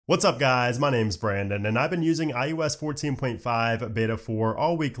What's up guys, my name's Brandon and I've been using iOS 14.5 Beta 4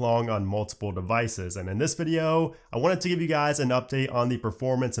 all week long on multiple devices, and in this video I wanted to give you guys an update on the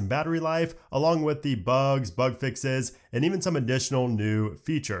performance and battery life along with the bugs, bug fixes, and even some additional new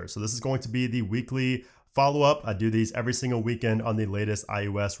features. So this is going to be the weekly follow-up. I do these every single weekend on the latest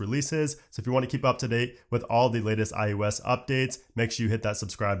iOS releases. So if you want to keep up to date with all the latest iOS updates, make sure you hit that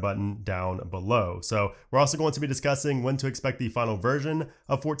subscribe button down below. So we're also going to be discussing when to expect the final version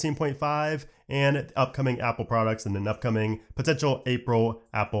of 14.5 and upcoming Apple products and an upcoming potential April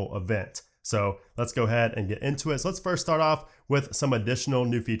Apple event. So let's go ahead and get into it. So let's first start off with some additional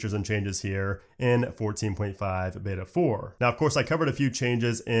new features and changes here in 14.5 Beta 4. Now, of course, I covered a few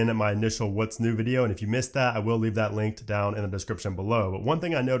changes in my initial What's New video, and if you missed that, I will leave that linked down in the description below. But one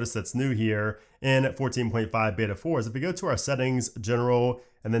thing I noticed that's new here in 14.5 Beta 4 is if we go to our settings, general,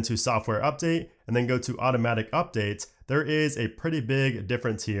 and then to software update, and then go to automatic updates, there is a pretty big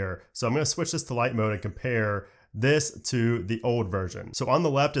difference here. So I'm going to switch this to light mode and compare this to the old version. So on the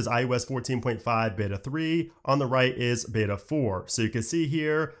left is iOS 14.5 Beta 3, on the right is Beta 4. So you can see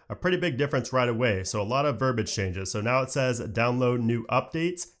here a pretty big difference right away. So a lot of verbiage changes. So now it says download new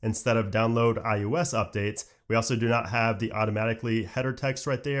updates instead of download iOS updates. We also do not have the automatically header text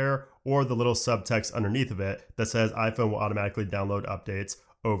right there or the little subtext underneath of it that says iPhone will automatically download updates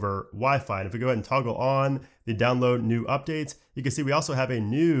over Wi-Fi. And if we go ahead and toggle on the download new updates, you can see we also have a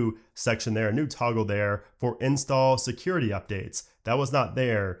new section there, a new toggle there for install security updates. That was not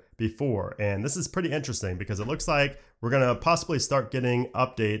there before. And this is pretty interesting because it looks like we're gonna possibly start getting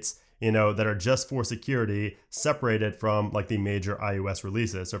updates that are just for security separated from like the major iOS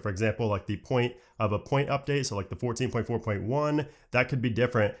releases. So for example, like the point update, so like the 14.4.1, that could be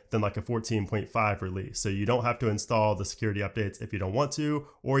different than like a 14.5 release. So you don't have to install the security updates if you don't want to,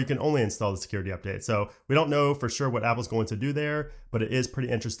 or you can only install the security updates. So we don't know for sure what Apple's going to do there, but it is pretty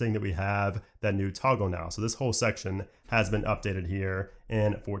interesting that we have that new toggle now. So this whole section has been updated here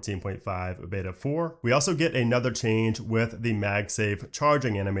in 14.5 Beta 4. We also get another change with the MagSafe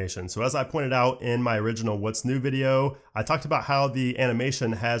charging animation. So as I pointed out in my original What's New video, I talked about how the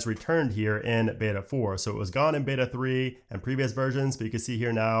animation has returned here in Beta 4. So it was gone in Beta 3 and previous versions, but you can see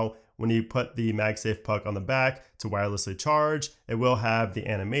here now when you put the MagSafe puck on the back to wirelessly charge, it will have the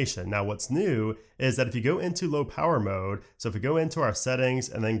animation. Now what's new is that if you go into low power mode, so if we go into our settings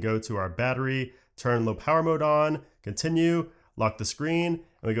and then go to our battery, turn low power mode on, continue, lock the screen,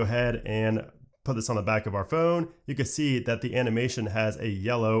 and we go ahead and put this on the back of our phone, you can see that the animation has a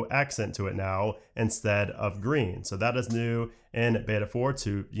yellow accent to it now instead of green. So that is new in Beta 4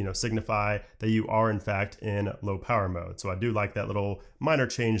 to signify that you are in fact in low power mode. So I do like that little minor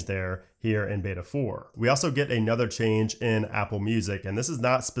change there here in Beta 4. We also get another change in Apple Music, and this is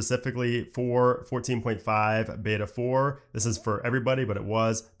not specifically for 14.5 Beta 4. This is for everybody, but it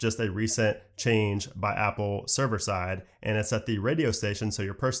was just a recent change by Apple server side, and it's at the radio station. So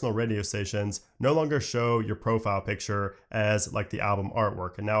your personal radio stations no longer show your profile picture as like the album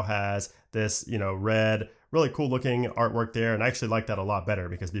artwork. It now has this, red, really cool looking artwork there. And I actually like that a lot better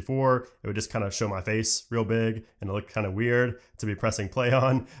because before it would just kind of show my face real big and it looked kind of weird to be pressing play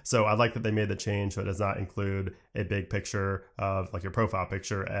on. So I like that they made the change so it does not include a big picture of like your profile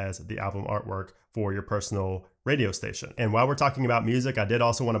picture as the album artwork for your personal radio station. And while we're talking about music, I did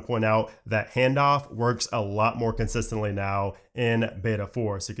also want to point out that handoff works a lot more consistently now in Beta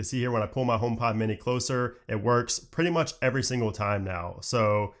 4. So you can see here when I pull my HomePod Mini closer, it works pretty much every single time now.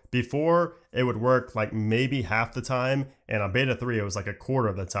 So before it would work like maybe half the time, and on Beta 3 it was like a quarter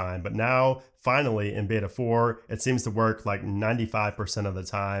of the time, but now finally in Beta 4 it seems to work like 95% of the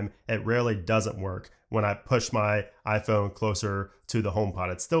time. It rarely doesn't work when I push my iPhone closer to the HomePod.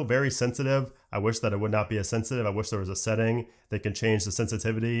 It's still very sensitive. I wish that it would not be as sensitive. I wish there was a setting that can change the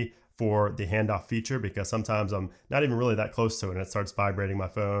sensitivity for the handoff feature, because sometimes I'm not even really that close to it and it starts vibrating my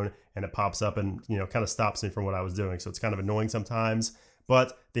phone and it pops up and kind of stops me from what I was doing. So it's kind of annoying sometimes.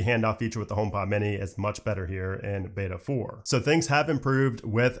 But the handoff feature with the HomePod Mini is much better here in Beta 4. So things have improved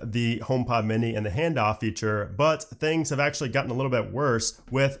with the HomePod Mini and the handoff feature, but things have actually gotten a little bit worse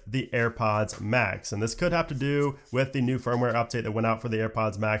with the AirPods Max. And this could have to do with the new firmware update that went out for the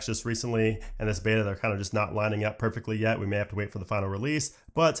AirPods Max just recently. And this beta, they're kind of just not lining up perfectly yet. We may have to wait for the final release.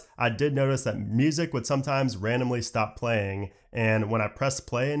 But I did notice that music would sometimes randomly stop playing. And when I press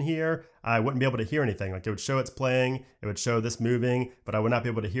play in here, I wouldn't be able to hear anything. Like it would show it's playing, it would show this moving, but I would not be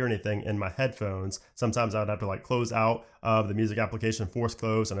able able to hear anything in my headphones. Sometimes I would have to like close out of the music application, force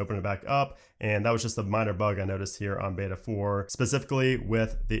close and open it back up. And that was just a minor bug I noticed here on beta 4, specifically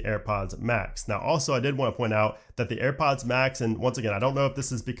with the AirPods Max. Now, also I did want to point out that the AirPods Max, and once again, I don't know if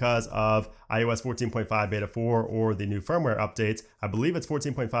this is because of iOS 14.5 beta 4 or the new firmware updates. I believe it's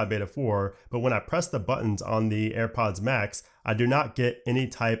 14.5 beta 4, but when I press the buttons on the AirPods Max, I do not get any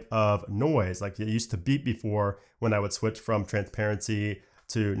type of noise like it used to beep before when I would switch from transparency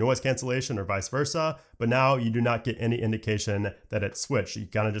to noise cancellation or vice versa. But now you do not get any indication that it's switched. You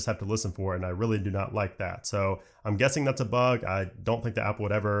kind of just have to listen for it, and I really do not like that. So I'm guessing that's a bug. I don't think that Apple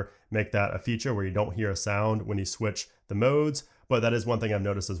would ever make that a feature where you don't hear a sound when you switch the modes. But that is one thing I've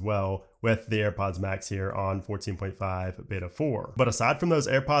noticed as well with the AirPods Max here on 14.5 beta 4. But aside from those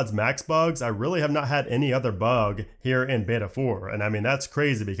AirPods Max bugs, I really have not had any other bug here in beta 4. And I mean, that's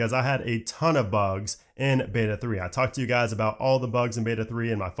crazy because I had a ton of bugs in beta 3. I talked to you guys about all the bugs in beta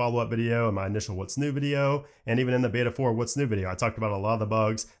 3 in my follow-up video and my initial what's new video, and even in the beta 4 what's new video. I talked about a lot of the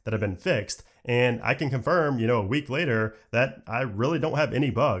bugs that have been fixed. And I can confirm, you know, a week later that I really don't have any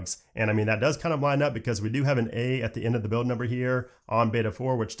bugs. And I mean, that does kind of line up because we do have an A at the end of the build number here on beta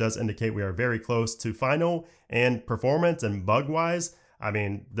 4, which does indicate we are very close to final. And performance and bug wise, I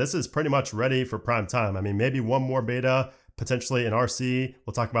mean, this is pretty much ready for prime time. I mean, maybe one more beta, potentially in RC.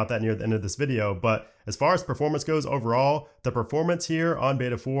 We'll talk about that near the end of this video. But as far as performance goes overall, the performance here on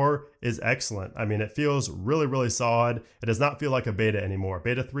beta 4 is excellent. I mean, it feels really, really solid. It does not feel like a beta anymore.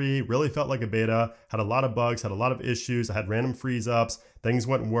 Beta 3 really felt like a beta, had a lot of bugs, had a lot of issues. I had random freeze ups, things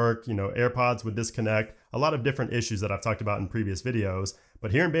wouldn't work, you know, AirPods would disconnect, a lot of different issues that I've talked about in previous videos.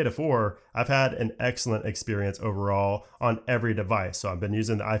 But here in beta 4, I've had an excellent experience overall on every device. So I've been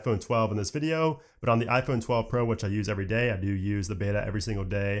using the iPhone 12 in this video, but on the iPhone 12 Pro, which I use every day, I do use the beta every single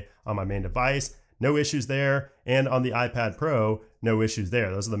day on my main device. No issues there. And on the iPad Pro, no issues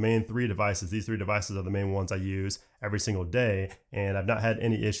there. Those are the main 3 devices. These 3 devices are the main ones I use every single day. And I've not had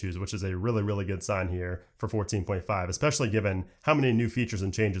any issues, which is a really, really good sign here for 14.5, especially given how many new features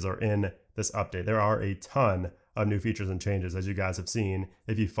and changes are in this update. There are a ton of new features and changes, as you guys have seen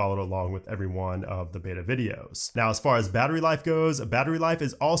if you followed along with every one of the beta videos. Now, as far as battery life goes, battery life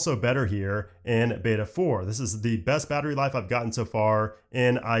is also better here in beta 4. This is the best battery life I've gotten so far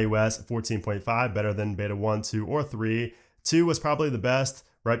in iOS 14.5, better than beta 1, 2, or 3. 2 was probably the best,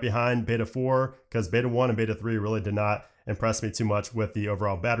 right behind beta 4, because beta 1 and beta 3 really did not impress me too much with the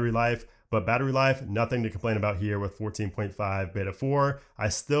overall battery life. But battery life, nothing to complain about here with 14.5 beta 4. I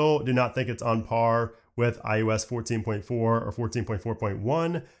still do not think it's on par with iOS 14.4 or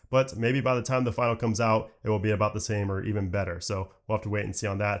 14.4.1, but maybe by the time the final comes out, it will be about the same or even better. So we'll have to wait and see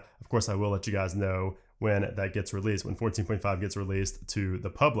on that. Of course, I will let you guys know when that gets released, when 14.5 gets released to the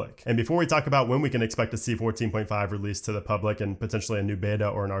public. And before we talk about when we can expect to see 14.5 released to the public and potentially a new beta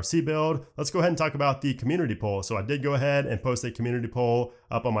or an RC build, let's go ahead and talk about the community poll. So I did go ahead and post a community poll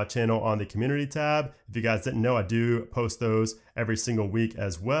up on my channel on the community tab. If you guys didn't know, I do post those every single week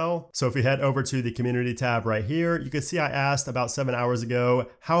as well. So if we head over to the community tab right here, you can see I asked about 7 hours ago,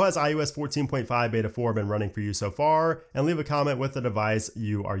 how has iOS 14.5 beta 4 been running for you so far? And leave a comment with the device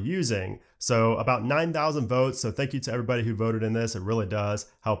you are using. So about 9,000 votes. So thank you to everybody who voted in this. It really does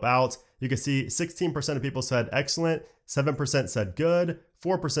help out. You can see 16% of people said excellent, 7% said good,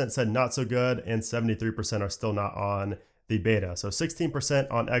 4% said not so good, and 73% are still not on the beta. So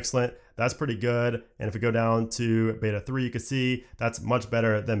 16% on excellent, that's pretty good. And if we go down to beta 3, you can see that's much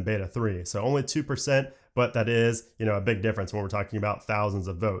better than beta 3. So only 2%, but that is, you know, a big difference when we're talking about thousands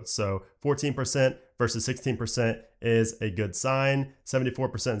of votes. So 14% versus 16% is a good sign.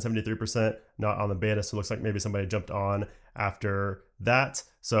 74% and 73% not on the beta. So it looks like maybe somebody jumped on after that.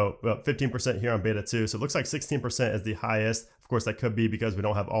 So about 15% here on beta 2. So it looks like 16% is the highest. Of course, that could be because we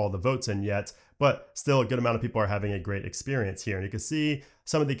don't have all the votes in yet, but still a good amount of people are having a great experience here. And you can see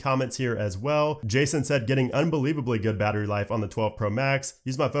some of the comments here as well. Jason said, getting unbelievably good battery life on the 12 Pro Max.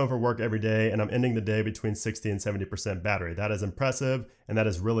 Use my phone for work every day, and I'm ending the day between 60 and 70% battery. That is impressive, and that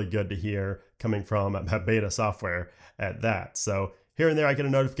is really good to hear coming from beta software at that. So here and there, I get a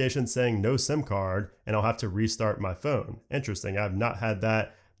notification saying no SIM card, and I'll have to restart my phone. Interesting. I've not had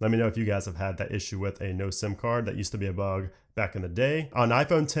that. Let me know if you guys have had that issue with a no SIM card. That used to be a bug back in the day. On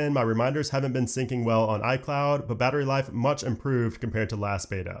iPhone 10, my reminders haven't been syncing well on iCloud, but battery life much improved compared to last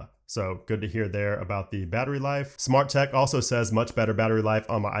beta. So good to hear there about the battery life. Smart Tech also says much better battery life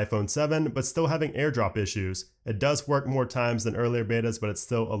on my iPhone 7, but still having AirDrop issues. It does work more times than earlier betas, but it's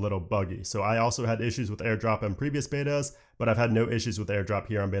still a little buggy. So I also had issues with AirDrop in previous betas, but I've had no issues with AirDrop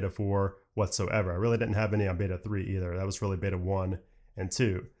here on beta 4 whatsoever. I really didn't have any on beta 3 either. That was really beta 1 and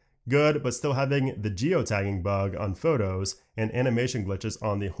 2. good, but still having the geotagging bug on photos and animation glitches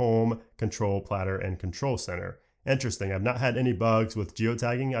on the home, control platter, and control center. Interesting. I've not had any bugs with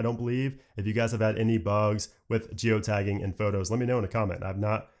geotagging, I don't believe. If you guys have had any bugs with geotagging in photos, let me know in a comment. I've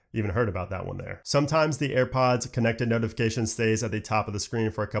not even heard about that one there. Sometimes the AirPods connected notification stays at the top of the screen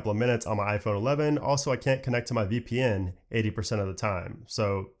for a couple of minutes on my iPhone 11. Also, I can't connect to my VPN 80% of the time.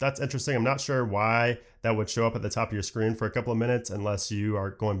 So that's interesting. I'm not sure why that would show up at the top of your screen for a couple of minutes unless you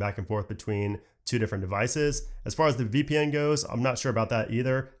are going back and forth between two different devices. As far as the VPN goes, I'm not sure about that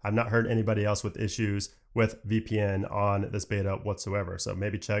either. I've not heard anybody else with issues with VPN on this beta whatsoever. So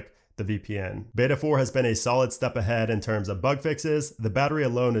maybe check the VPN. Beta 4 has been a solid step ahead in terms of bug fixes. The battery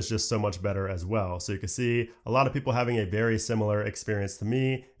alone is just so much better as well. So you can see a lot of people having a very similar experience to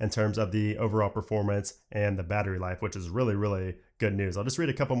me in terms of the overall performance and the battery life, which is really, really good news. I'll just read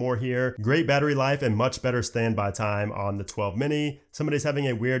a couple more here. Great battery life and much better standby time on the 12 mini. Somebody's having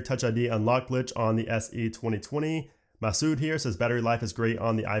a weird Touch ID unlock glitch on the SE 2020. Masood here says battery life is great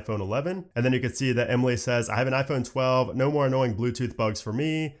on the iPhone 11. And then you can see that Emily says, I have an iPhone 12, no more annoying Bluetooth bugs for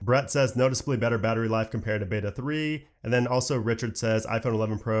me. Brett says noticeably better battery life compared to beta 3. And then also Richard says iPhone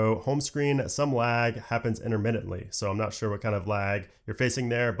 11 Pro home screen, some lag happens intermittently. So I'm not sure what kind of lag you're facing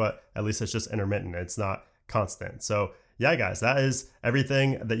there, but at least it's just intermittent. It's not constant. So yeah, guys, that is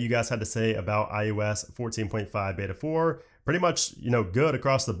everything that you guys had to say about iOS 14.5 beta 4. Pretty much, good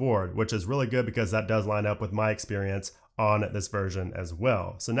across the board, which is really good because that does line up with my experience on this version as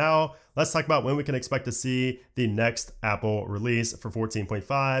well. So now let's talk about when we can expect to see the next Apple release for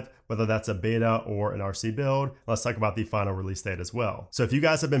 14.5, whether that's a beta or an RC build. Let's talk about the final release date as well. So if you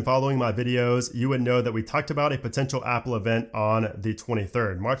guys have been following my videos, you would know that we talked about a potential Apple event on the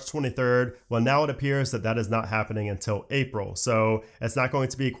 23rd, March 23rd. Well, now it appears that that is not happening until April. So it's not going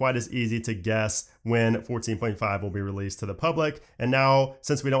to be quite as easy to guess when 14.5 will be released to the public. And now,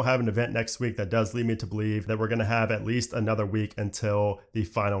 since we don't have an event next week, that does lead me to believe that we're going to have at least another week until the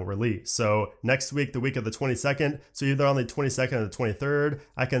final release. So next week, the week of the 22nd, so either on the 22nd or the 23rd,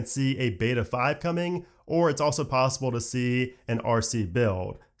 I can see a beta 5 coming, or it's also possible to see an RC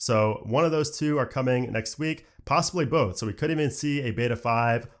build. So one of those two are coming next week, possibly both. So we could even see a beta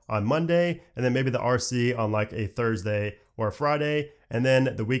 5 on Monday, and then maybe the RC on like a Thursday or a Friday. And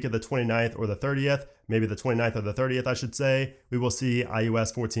then the week of the 29th or the 30th, maybe the 29th or the 30th, I should say, we will see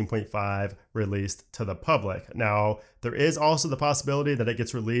iOS 14.5 released to the public. Now, there is also the possibility that it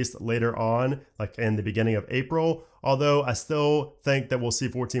gets released later on, like in the beginning of April, although I still think that we'll see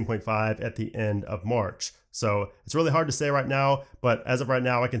 14.5 at the end of March. So it's really hard to say right now, but as of right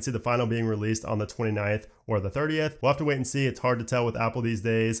now, I can see the final being released on the 29th or the 30th. We'll have to wait and see. It's hard to tell with Apple these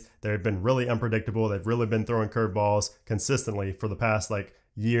days. They've been really unpredictable. They've really been throwing curveballs consistently for the past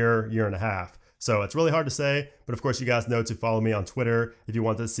year and a half. So it's really hard to say, but of course you guys know to follow me on Twitter if you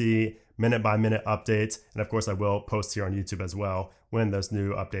want to see minute by minute updates. And of course I will post here on YouTube as well when those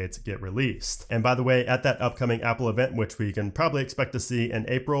new updates get released. And by the way, at that upcoming Apple event, which we can probably expect to see in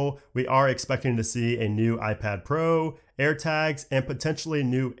April, we are expecting to see a new iPad Pro, AirTags, and potentially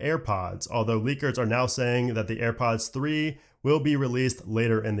new AirPods, although leakers are now saying that the AirPods 3 will be released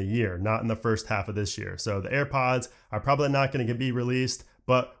later in the year, not in the first half of this year. So the AirPods are probably not going to be released,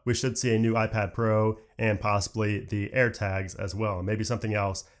 but we should see a new iPad Pro and possibly the AirTags as well, and maybe something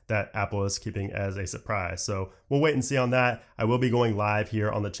else that Apple is keeping as a surprise. So we'll wait and see on that. I will be going live here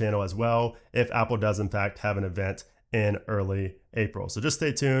on the channel as well if Apple does in fact have an event in early April. So just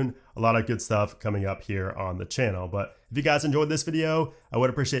stay tuned. A lot of good stuff coming up here on the channel. But if you guys enjoyed this video, I would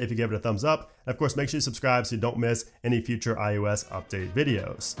appreciate if you gave it a thumbs up. And of course, make sure you subscribe so you don't miss any future iOS update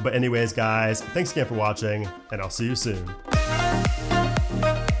videos. But anyways, guys, thanks again for watching, and I'll see you soon.